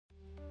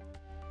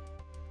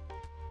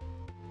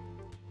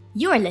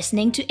You are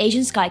listening to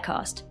Asian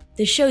Skycast,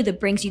 the show that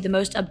brings you the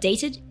most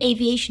updated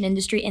aviation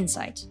industry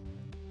insight.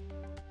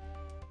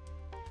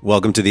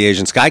 Welcome to the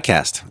Asian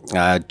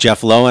Skycast.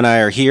 Jeff Lowe and I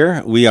are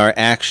here. We are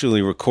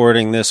actually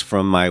recording this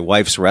from my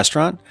wife's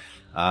restaurant,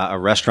 a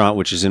restaurant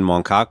which is in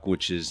Mong Kok,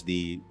 which is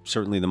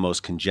certainly the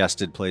most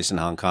congested place in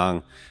Hong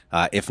Kong,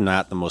 if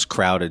not the most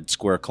crowded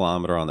square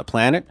kilometer on the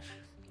planet.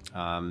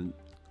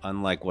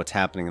 Unlike what's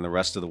happening in the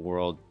rest of the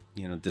world,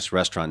 this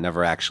restaurant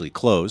never actually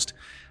closed.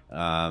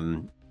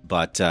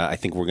 But I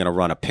think we're going to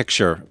run a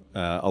picture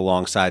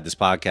alongside this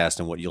podcast,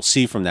 and what you'll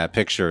see from that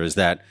picture is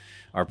that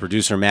our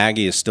producer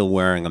Maggie is still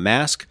wearing a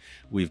mask.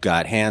 We've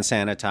got hand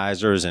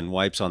sanitizers and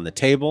wipes on the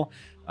table.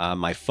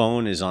 My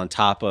phone is on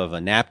top of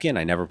a napkin.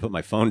 I never put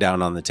my phone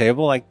down on the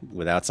table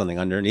without something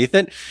underneath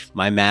it.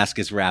 My mask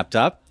is wrapped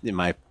up.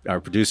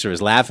 Our producer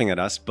is laughing at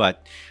us.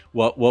 But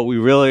what we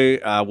really,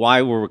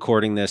 why we're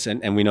recording this,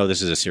 and we know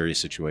this is a serious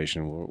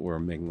situation, we're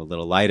making a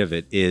little light of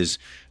it, is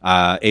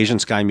Asian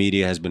Sky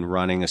Media has been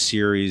running a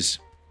series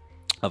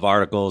of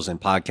articles and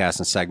podcasts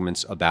and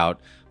segments about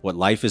what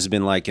life has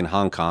been like in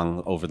Hong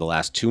Kong over the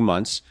last 2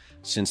 months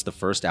since the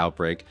first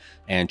outbreak,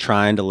 and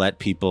trying to let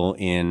people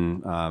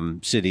in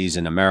cities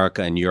in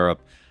America and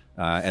Europe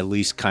at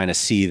least kind of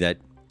see that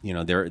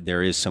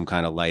there is some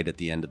kind of light at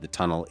the end of the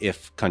tunnel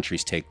if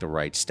countries take the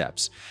right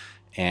steps.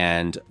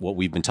 And what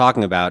we've been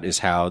talking about is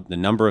how the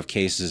number of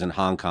cases in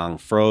Hong Kong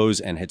froze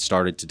and had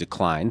started to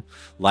decline.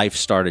 Life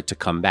started to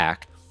come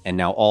back. And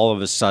now all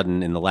of a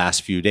sudden in the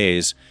last few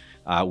days,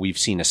 we've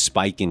seen a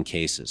spike in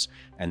cases.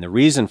 And the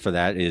reason for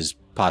that is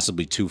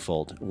possibly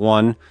twofold.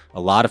 One,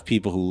 a lot of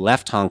people who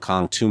left Hong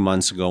Kong 2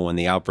 months ago when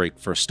the outbreak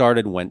first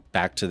started went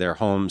back to their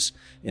homes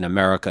in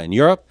America and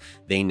Europe.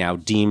 They now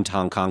deemed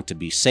Hong Kong to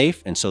be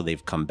safe, and so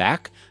they've come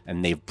back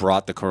and they've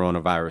brought the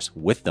coronavirus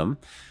with them.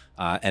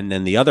 And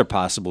then the other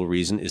possible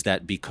reason is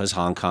that because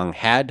Hong Kong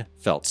had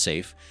felt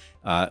safe,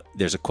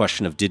 there's a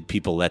question of, did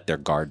people let their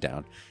guard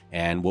down?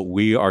 And what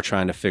we are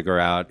trying to figure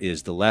out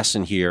is the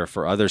lesson here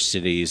for other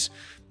cities,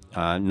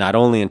 not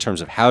only in terms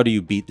of how do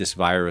you beat this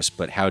virus,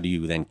 but how do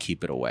you then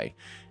keep it away?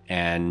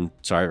 And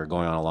sorry, we're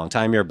going on a long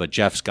time here, but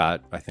Jeff's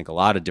got, I think, a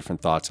lot of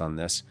different thoughts on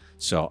this.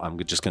 So I'm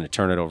just going to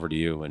turn it over to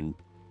you.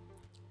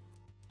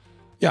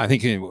 Yeah, I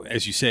think,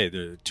 as you say,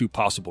 there are two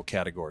possible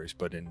categories,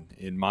 but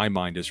in my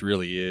mind, this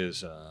really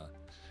is,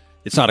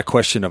 it's not a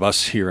question of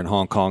us here in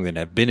Hong Kong that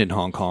have been in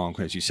Hong Kong,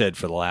 as you said,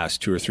 for the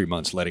last 2 or 3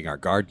 months, letting our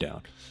guard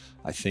down.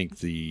 I think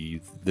the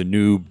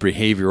new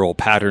behavioral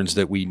patterns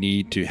that we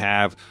need to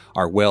have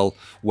are well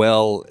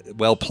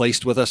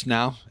placed with us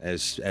now,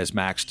 as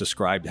Max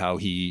described how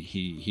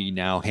he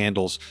now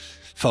handles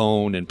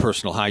phone and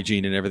personal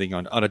hygiene and everything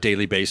on a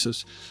daily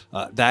basis.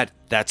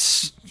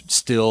 That's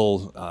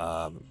still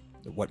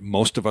what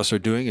most of us are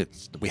doing.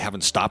 We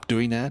haven't stopped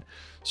doing that.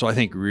 So I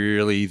think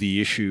really the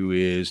issue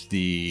is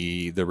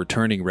the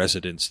returning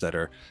residents that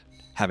are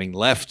having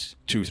left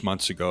 2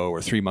 months ago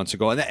or 3 months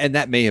ago, and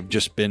that may have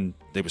just been,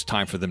 it was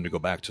time for them to go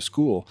back to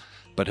school,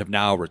 but have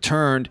now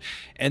returned,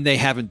 and they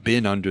haven't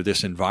been under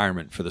this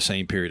environment for the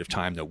same period of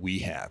time that we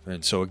have.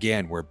 And so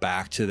again, we're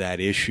back to that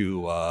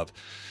issue of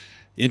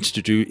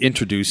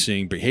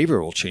introducing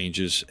behavioral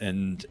changes,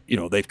 and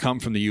they've come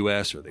from the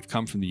US or they've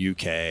come from the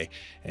UK,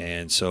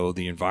 and so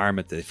the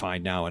environment they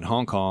find now in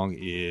Hong Kong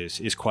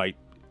is quite,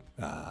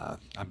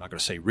 I'm not going to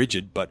say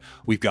rigid, but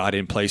we've got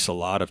in place a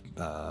lot of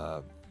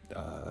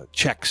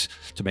checks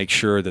to make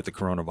sure that the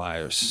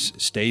coronavirus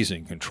stays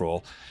in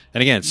control.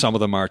 And again, some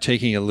of them are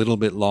taking a little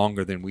bit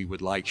longer than we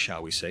would like,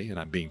 shall we say, and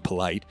I'm being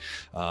polite,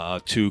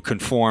 to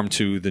conform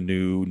to the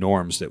new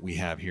norms that we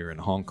have here in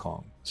Hong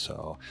Kong.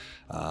 So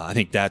I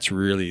think that's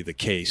really the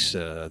case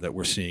that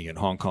we're seeing in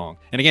Hong Kong.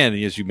 And again,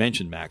 as you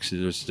mentioned, Max,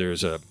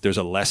 there's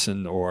a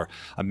lesson or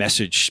a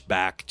message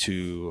back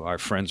to our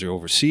friends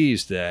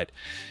overseas that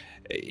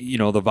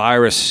the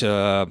virus,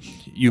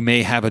 you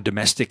may have a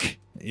domestic,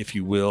 if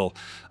you will,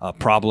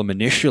 problem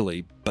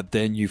initially, but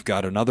then you've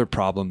got another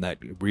problem that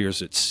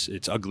rears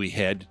its ugly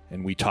head,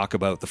 and we talk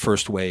about the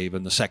first wave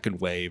and the second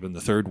wave and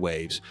the third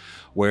waves,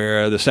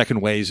 where the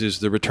second wave is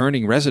the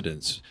returning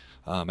residents.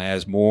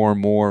 As more and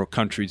more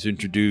countries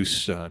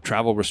introduce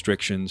travel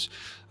restrictions,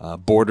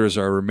 borders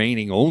are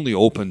remaining only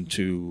open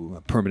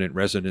to permanent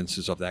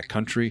residences of that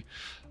country.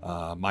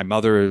 My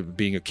mother,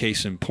 being a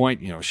case in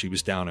point, she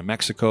was down in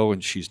Mexico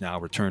and she's now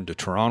returned to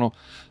Toronto,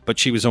 but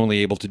she was only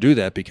able to do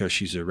that because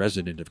she's a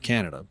resident of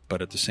Canada.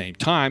 But at the same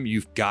time,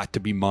 you've got to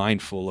be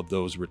mindful of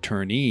those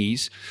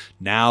returnees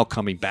now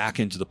coming back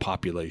into the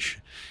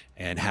population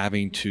and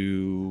having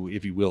to,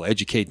 if you will,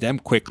 educate them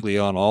quickly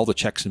on all the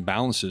checks and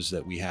balances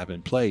that we have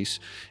in place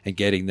and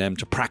getting them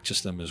to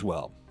practice them as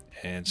well.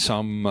 And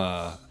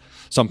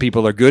some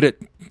people are good at,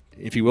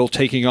 if you will,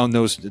 taking on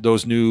those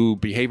new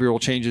behavioral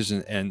changes,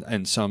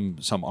 and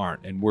some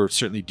aren't. And we're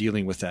certainly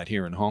dealing with that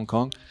here in Hong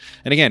Kong.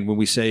 And again, when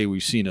we say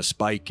we've seen a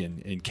spike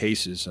in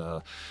cases,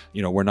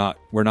 we're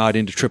not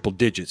into triple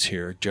digits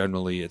here.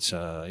 Generally, it's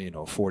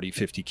 40,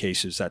 50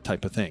 cases, that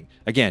type of thing.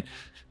 Again,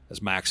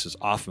 as Max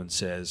often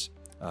says,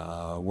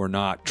 We're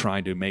not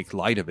trying to make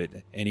light of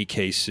it. Any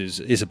case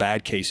is a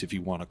bad case, if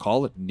you want to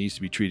call it. It needs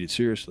to be treated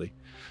seriously.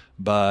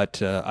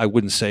 But I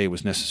wouldn't say it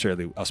was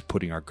necessarily us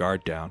putting our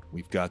guard down.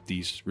 We've got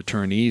these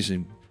returnees,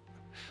 and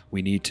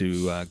we need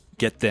to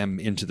get them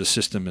into the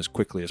system as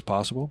quickly as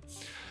possible.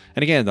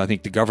 And again, I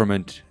think the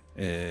government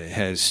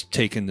has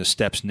taken the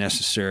steps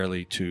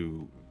necessarily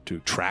to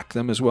track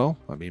them as well.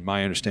 I mean,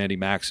 my understanding,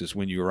 Max, is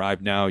when you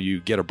arrive now, you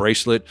get a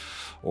bracelet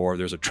or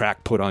there's a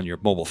track put on your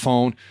mobile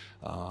phone.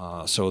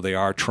 So they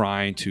are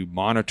trying to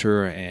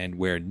monitor and,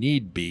 where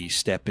need be,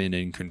 step in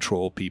and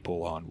control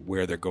people on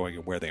where they're going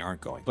and where they aren't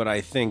going. But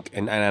I think,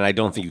 and I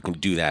don't think you can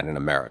do that in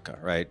America,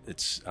 right?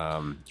 It's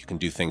you can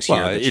do things here.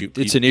 Well,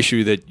 it's an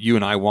issue that you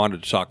and I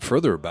wanted to talk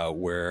further about,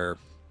 where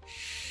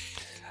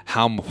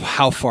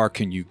how far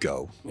can you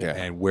go,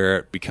 and where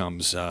it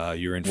becomes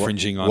you're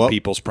infringing on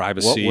people's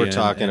privacy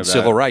and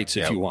civil rights,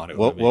 if you want to.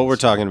 What we're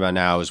talking about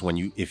now is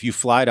if you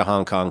fly to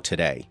Hong Kong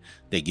today,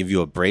 they give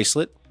you a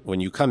bracelet when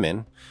you come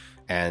in,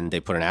 and they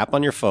put an app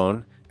on your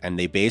phone, and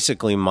they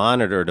basically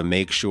monitor to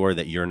make sure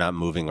that you're not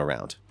moving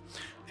around.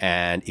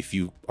 And if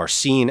you are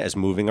seen as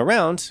moving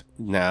around,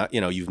 now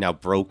you've now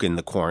broken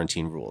the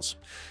quarantine rules.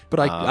 But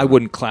I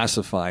wouldn't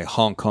classify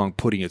Hong Kong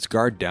putting its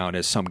guard down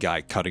as some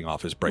guy cutting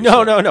off his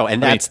bracelet. No.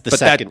 And that's the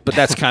second. But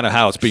that's kind of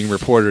how it's being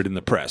reported in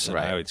the press. And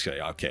right. I would say,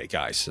 okay,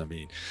 guys,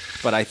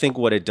 but I think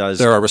what it does,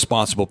 there are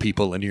responsible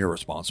people and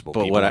irresponsible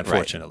people,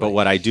 unfortunately. Right. But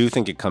what I do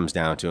think it comes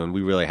down to, and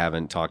we really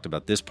haven't talked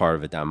about this part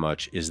of it that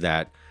much, is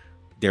that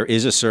there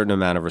is a certain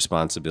amount of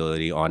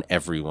responsibility on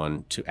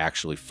everyone to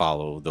actually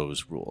follow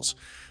those rules.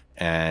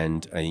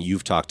 And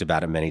you've talked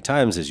about it many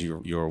times, as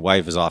your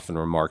wife has often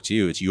remarked to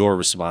you, it's your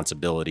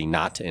responsibility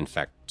not to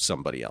infect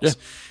somebody else. Yeah.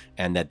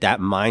 And that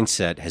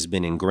mindset has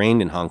been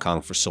ingrained in Hong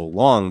Kong for so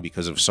long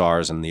because of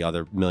SARS and the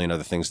other million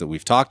other things that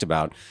we've talked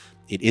about.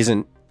 It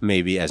isn't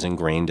maybe as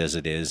ingrained as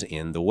it is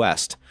in the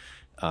West.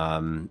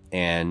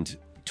 And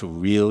to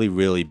really,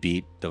 really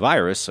beat the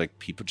virus, like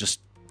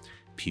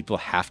people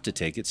have to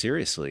take it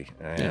seriously.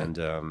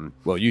 And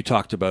well, you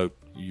talked about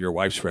your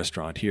wife's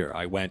restaurant here.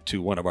 I went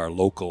to one of our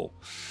local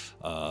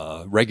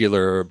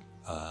regular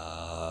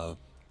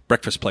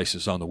breakfast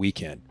places on the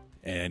weekend,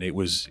 and it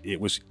was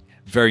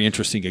very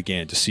interesting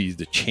again to see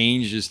the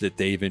changes that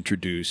they've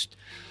introduced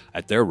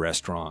at their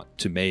restaurant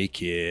to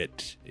make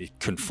it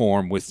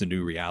conform with the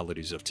new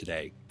realities of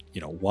today.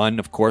 One,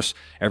 of course,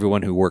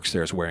 everyone who works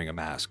there is wearing a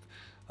mask.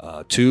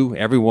 Two,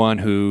 everyone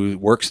who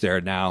works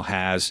there now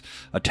has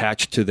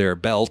attached to their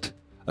belt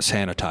a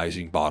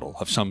sanitizing bottle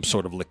of some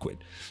sort of liquid.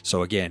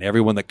 So again,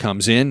 everyone that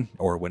comes in,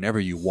 or whenever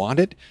you want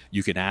it,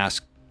 you can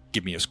ask,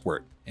 give me a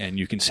squirt, and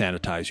you can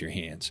sanitize your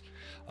hands.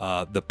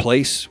 The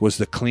place was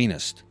the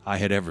cleanest I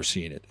had ever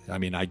seen it. I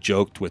mean, I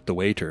joked with the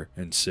waiter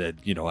and said,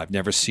 I've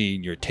never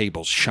seen your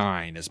tables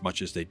shine as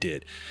much as they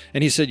did.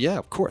 And he said, yeah,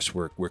 of course,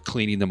 we're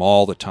cleaning them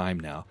all the time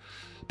now.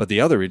 But the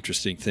other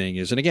interesting thing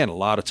is, and again, a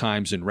lot of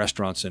times in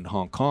restaurants in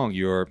Hong Kong,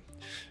 you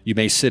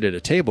may sit at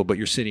a table, but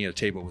you're sitting at a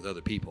table with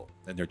other people,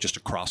 and they're just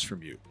across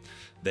from you.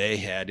 They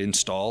had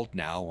installed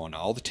now on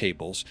all the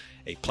tables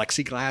a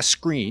plexiglass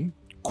screen,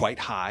 quite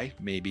high,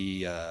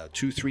 maybe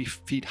 2-3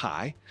 feet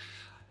high,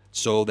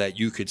 so that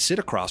you could sit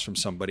across from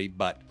somebody,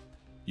 but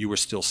you were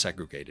still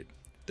segregated.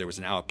 There was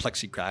now a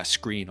plexiglass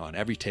screen on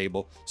every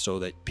table so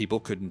that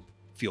people couldn't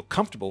feel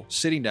comfortable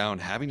sitting down,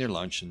 having their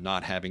lunch, and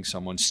not having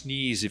someone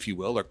sneeze, if you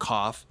will, or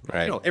cough.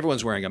 Right.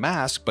 Everyone's wearing a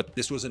mask, but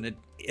this was an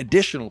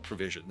additional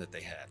provision that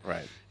they had.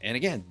 Right. And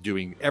again,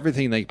 doing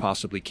everything they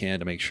possibly can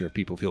to make sure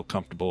people feel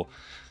comfortable.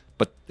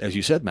 But as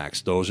you said,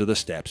 Max, those are the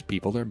steps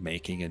people are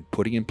making and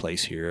putting in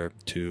place here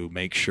to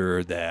make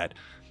sure that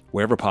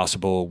wherever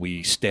possible,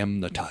 we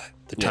stem the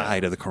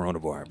tide of the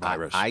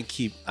coronavirus.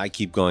 I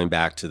keep going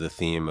back to the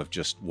theme of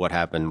just what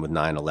happened with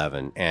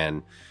 9/11.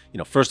 And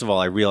first of all,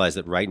 I realize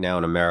that right now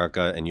in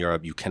America and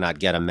Europe, you cannot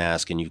get a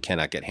mask and you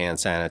cannot get hand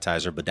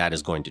sanitizer, but that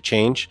is going to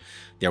change.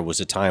 There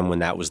was a time when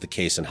that was the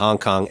case in Hong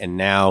Kong, and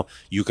now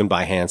you can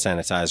buy hand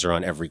sanitizer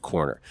on every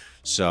corner.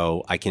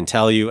 So I can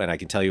tell you, and I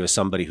can tell you as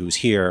somebody who's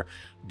here,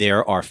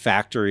 there are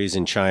factories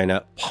in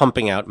China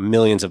pumping out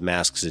millions of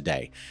masks a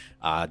day.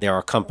 There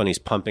are companies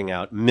pumping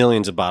out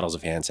millions of bottles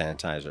of hand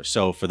sanitizer.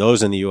 So for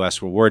those in the U.S.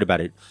 who are worried about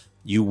it,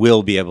 you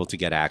will be able to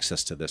get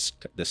access to this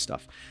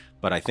stuff.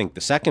 But I think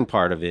the second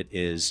part of it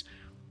is,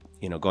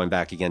 going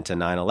back again to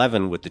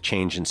 9/11 with the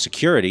change in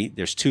security,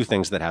 there's two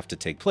things that have to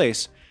take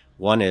place.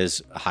 One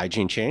is a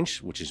hygiene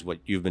change, which is what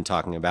you've been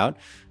talking about.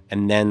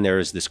 And then there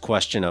is this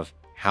question of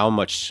how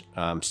much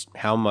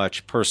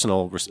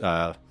personal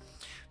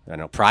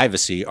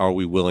privacy are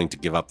we willing to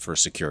give up for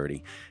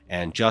security?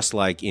 And just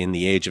like in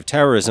the age of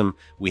terrorism,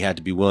 we had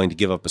to be willing to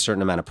give up a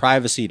certain amount of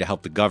privacy to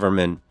help the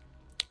government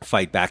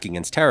fight back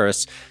against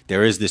terrorists.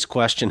 There is this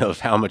question of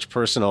how much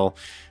personal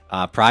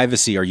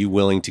privacy are you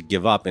willing to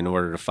give up in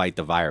order to fight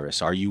the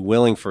virus? Are you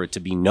willing for it to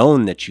be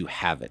known that you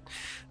have it?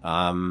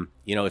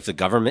 If the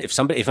government,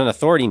 if an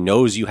authority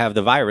knows you have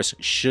the virus,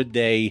 should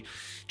they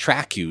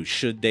track you?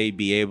 Should they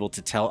be able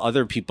to tell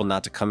other people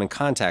not to come in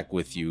contact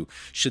with you?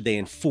 Should they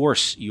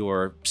enforce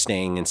your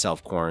staying in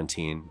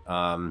self-quarantine?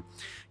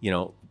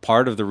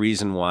 Part of the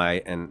reason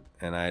why, and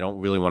I don't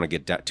really want to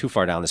get too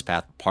far down this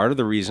path, part of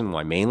the reason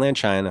why mainland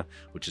China,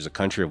 which is a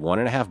country of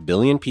 1.5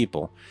 billion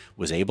people,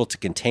 was able to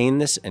contain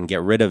this and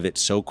get rid of it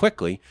so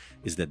quickly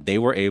is that they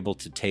were able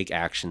to take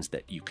actions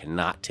that you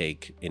cannot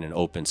take in an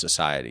open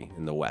society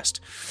in the West.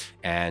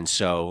 And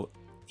so,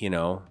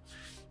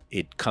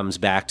 it comes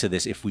back to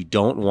this. If we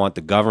don't want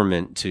the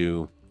government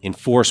to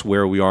enforce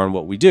where we are and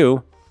what we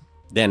do,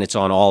 then it's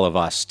on all of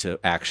us to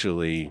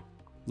actually,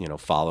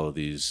 follow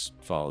these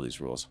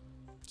rules.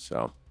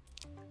 So,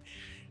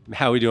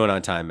 how are we doing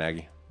on time,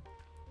 Maggie?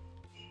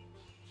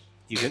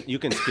 You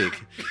can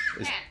speak.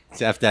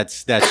 Jeff,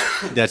 that's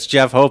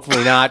Jeff.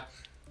 Hopefully not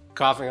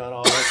coughing on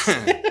all this.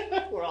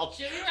 We're all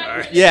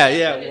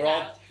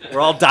we're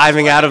all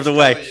diving out of the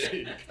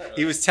way.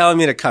 He was telling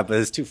me to cut, but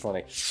it's too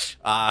funny.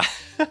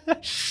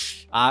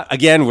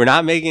 Again, we're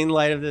not making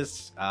light of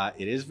this.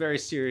 It is very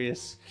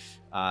serious.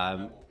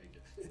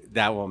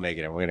 That won't make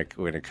it. We're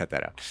gonna cut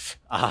that out.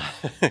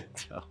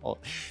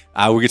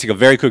 We're gonna take a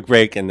very quick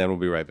break, and then we'll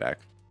be right back.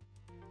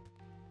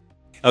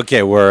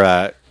 Okay,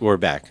 we're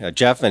back.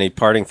 Jeff, any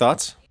parting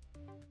thoughts?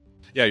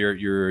 Yeah,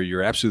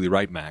 you're absolutely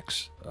right,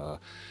 Max.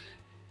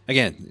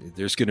 Again,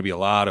 there's going to be a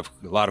lot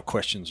of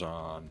questions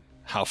on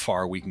how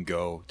far we can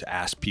go to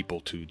ask people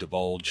to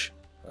divulge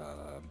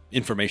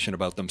information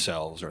about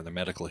themselves or their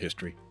medical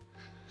history.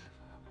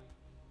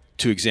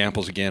 2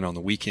 examples again on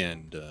the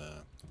weekend.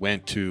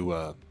 Went to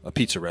a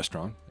pizza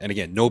restaurant, and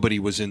again, nobody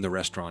was in the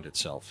restaurant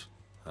itself.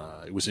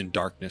 It was in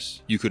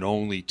darkness. You could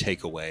only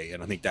take away,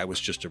 and I think that was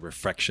just a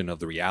reflection of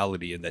the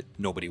reality in that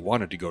nobody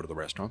wanted to go to the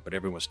restaurant, but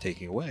everyone was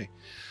taking away.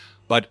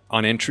 But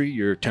on entry,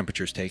 your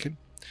temperature is taken,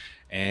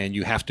 and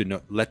you have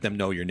to let them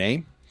know your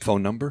name,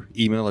 phone number,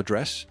 email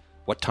address,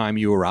 what time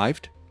you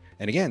arrived,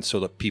 and again, so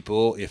that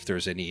people, if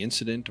there's any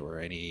incident or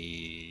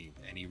any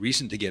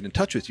reason to get in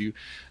touch with you,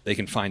 they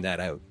can find that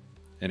out.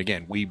 And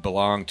again, we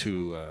belong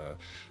to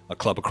a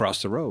club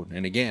across the road.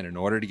 And again, in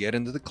order to get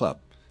into the club,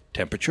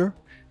 temperature,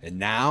 and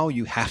now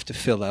you have to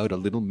fill out a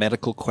little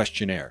medical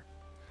questionnaire.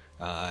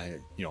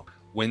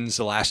 When's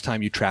the last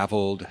time you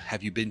traveled?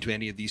 Have you been to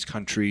any of these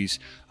countries?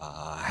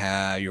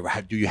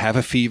 Do you have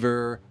a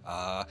fever?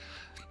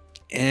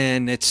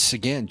 And it's,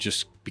 again,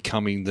 just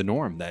becoming the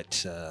norm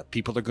that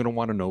people are going to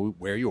want to know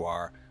where you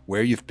are,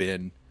 where you've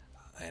been,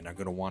 and are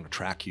going to want to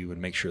track you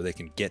and make sure they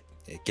can get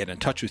in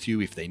touch with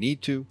you if they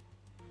need to.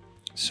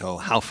 So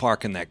how far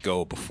can that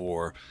go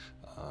before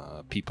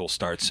people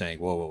start saying,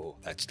 whoa,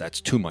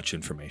 that's too much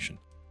information?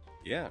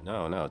 Yeah,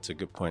 no, it's a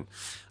good point.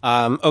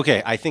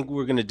 Okay, I think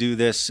we're going to do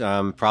this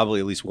probably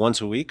at least once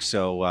a week.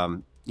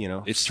 So,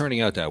 it's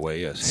turning out that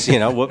way, yes.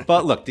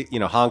 But look,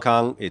 Hong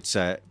Kong, it's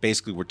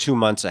basically we're 2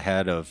 months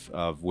ahead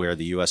of where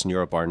the U.S. and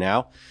Europe are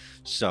now.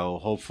 So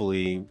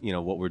hopefully,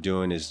 what we're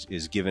doing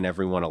is giving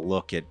everyone a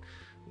look at,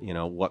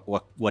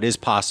 what is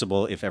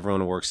possible if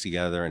everyone works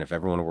together and if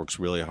everyone works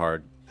really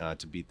hard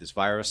to beat this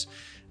virus.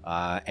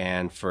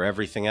 And for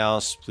everything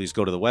else, please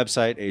go to the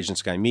website, Asian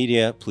Sky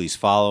Media. Please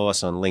follow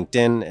us on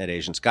LinkedIn at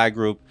Asian Sky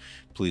Group.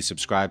 Please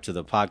subscribe to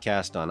the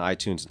podcast on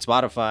iTunes and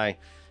Spotify.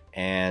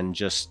 And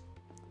just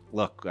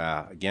look,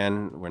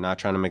 again, we're not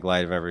trying to make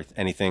light of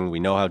anything. We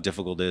know how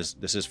difficult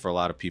this is for a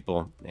lot of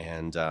people,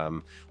 and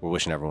we're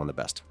wishing everyone the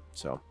best.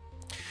 So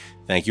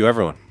thank you,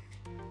 everyone.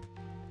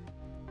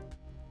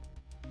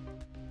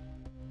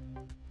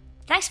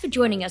 Thanks for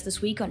joining us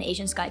this week on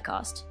Asian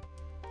Skycast.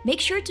 Make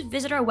sure to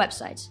visit our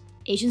website,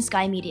 Asian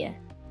Sky Media,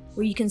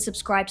 where you can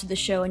subscribe to the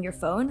show on your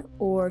phone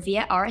or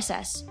via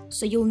RSS,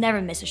 so you'll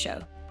never miss a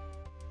show.